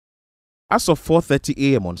As of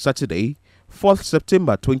 4:30 a.m. on Saturday, 4th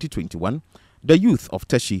September 2021, the youth of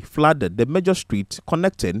Teshie flooded the major street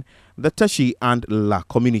connecting the Teshie and La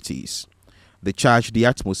communities. They charged the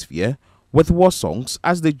atmosphere with war songs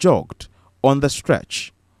as they jogged on the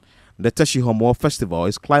stretch. The Teshie-Homowo festival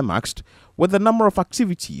is climaxed with a number of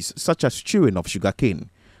activities such as chewing of sugarcane,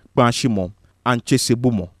 banshimo, and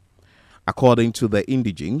Teshie-Homowo. According to the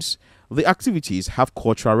indigenes, the activities have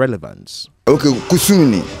cultural relevance. Okay,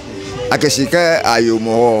 kusuni, akeshika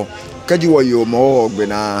ayomo, kajiwa yomo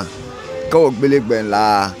bena, kawokbele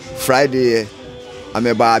la Friday,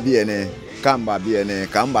 ameba biene, kamba biene,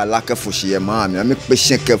 kamba laka fushi mami, ame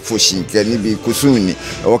peshenke fushi keni bi kusuni,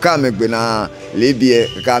 wakame bena lebie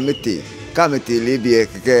kamete lebie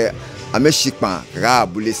ke ame shikpan ka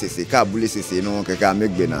bule sese no ke ame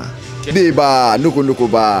bena. Bi ba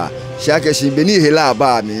nuko ba, shake shi beni hela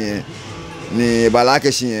ba mi. Ni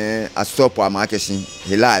balakeshin a stop wa makeshin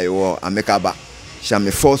hila yo amekaba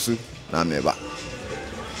shame force na meba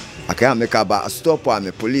aka amekaba a stop wa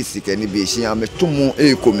me police ke ni bi shin ametumu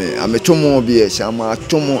ekome ametumu bi e shama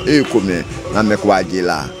tumu ekome na mekwa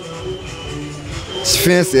gila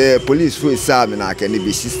finse police for sa me na ke ni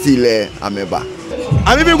bi still ameba.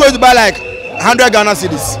 I'm even going to buy like 100 Ghana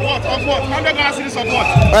cedis. What? Of what? 100 Ghana cedis of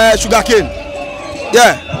what? Sugarcane.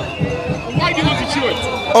 Yeah. Why do you want to chew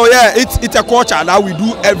it? Oh yeah, it's a culture that we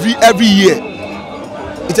do every year.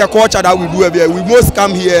 It's a culture that we do every year. We must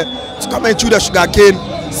come here to come and chew the sugarcane,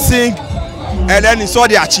 sing, and then it's all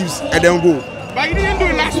their chiefs and then go. But you didn't do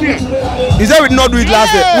it last year. He said we did not do it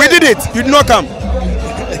last year. We did it. You did not come.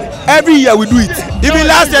 Every year we do it. Even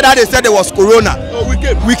last year that they said there was Corona. Oh, we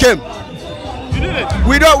came. We came. You did it.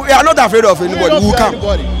 We are not afraid of anybody. We will come.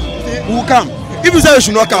 We will come. If you say we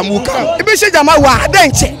should not come, we will come. If you say Jama wa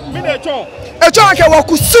adenche. Me dey chon. Echo ke wo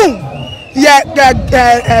kusum ye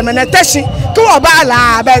mena Teshie ko ba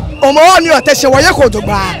la be omo ni o Teshie wo ye ko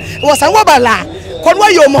dogba wo san wo ba la ko wo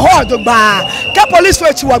ye omo ho dogba ke police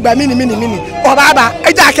for chi wo gba mini o ba ba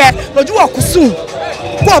eja ke loju wo kusum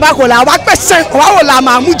ko ba ko la wa pese o wa wo la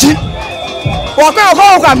mamuji wo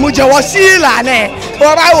ko amuje wo si la ne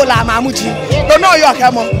o ba wo la mamuji to no yo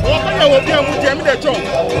ke mo O ko ye wo bi amuje me dey chon.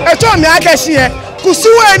 Echo mi akeshi e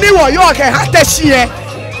kusuwe ni wo yo ke ha Teshie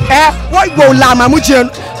what go la mamuji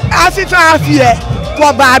afifa afie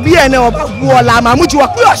ko ba bi ene wo la mamuji wo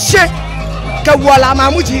ku ose ke wo la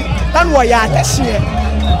mamuji dan wo ya Teshie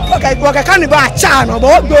okay kan ba cha no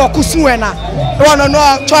bo go kusuwe na wo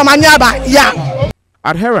no choma nyaba ya.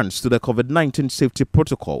 Adherence to the COVID-19 safety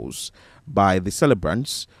protocols by the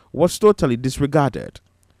celebrants was totally disregarded.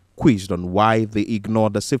 Quizzed on why they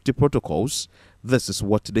ignored the safety protocols, this is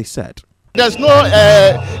what they said. There's no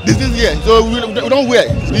disease here, so we don't wear.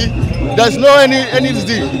 See? There's no any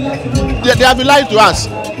disease. They have been lying to us.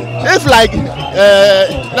 If like,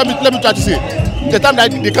 let me try to say, the time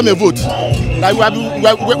that they come and vote, like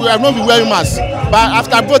we have not been wearing masks, but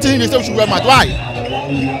after voting, they say we should wear masks. Why?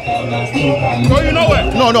 So you know where?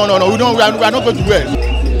 No. We don't. We are not going to wear.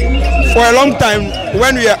 For a long time,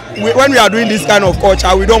 when we are doing this kind of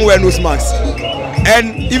culture, we don't wear nose masks.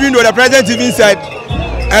 And even though the president even said.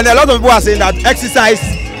 And a lot of people are saying that exercise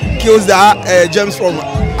kills the germs from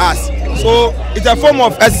us. So it's a form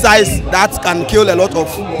of exercise that can kill a lot of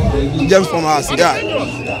germs from us. Yeah.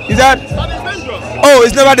 Is that? Oh,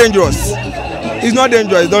 it's never dangerous. It's not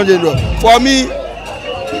dangerous. It's not dangerous. For me,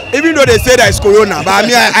 even though they say that it's Corona, but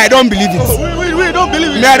I don't believe it. We don't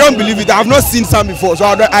believe it. I don't believe it. I have not seen some before, so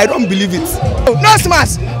I don't believe it. No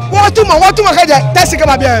smash. What too much Teshie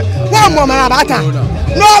come here. One more man about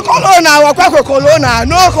no corona, corona,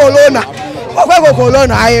 no corona.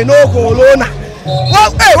 No corona.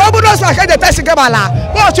 What would us like the Teshie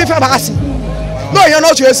Kabala? What chief No, you're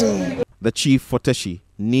not chasing. The chief for Teshie,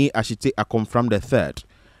 Ni Ashite Akomfram III,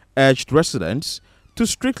 urged residents to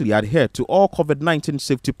strictly adhere to all COVID-19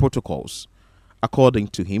 safety protocols. According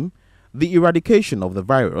to him, the eradication of the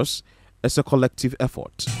virus is a collective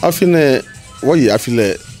effort. I feel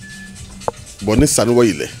Bonisan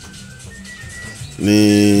Wayle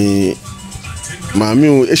ni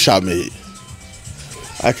Mamiu Eshame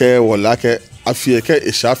ake wolake afieke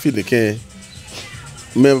eshafi nike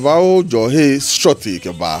mevao johe shorty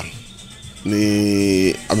ke ba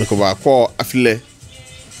ni amekoba ko afile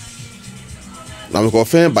na ameko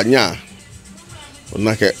fen banya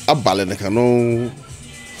onake abale ne kanu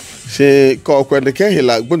se ko kwende ke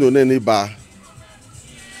hila gbono ne ni ba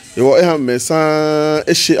Ewo eha me san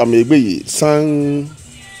eshi amegbe yi san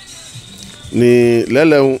ni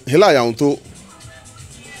lele hela ya unto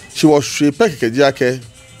she was she peke ji ake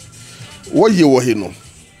wo ye wo hino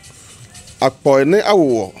akpo ene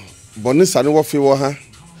awo boni sani wo fi wo ha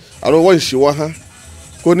aro wo nshi wo ha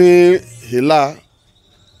ko ni hela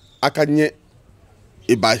akanye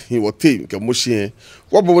iba hi wote ke moshie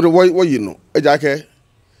wo bo wo yi no eja ke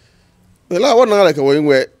hela wo na like wo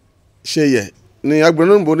yinwe sheye ni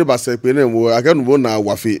agbenu bo ni ba se pe na mo akanu bo na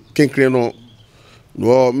wafi kenkre no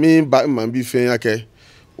wo mi ba man bi fen ake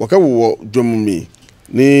wo ka wo dwommi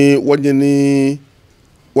ni wonye ni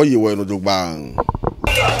wo yi wo no dogba.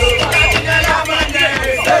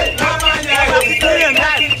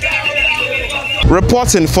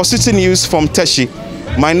 Reporting for City News from Teshie,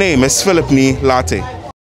 my name is Philip Ni Latte.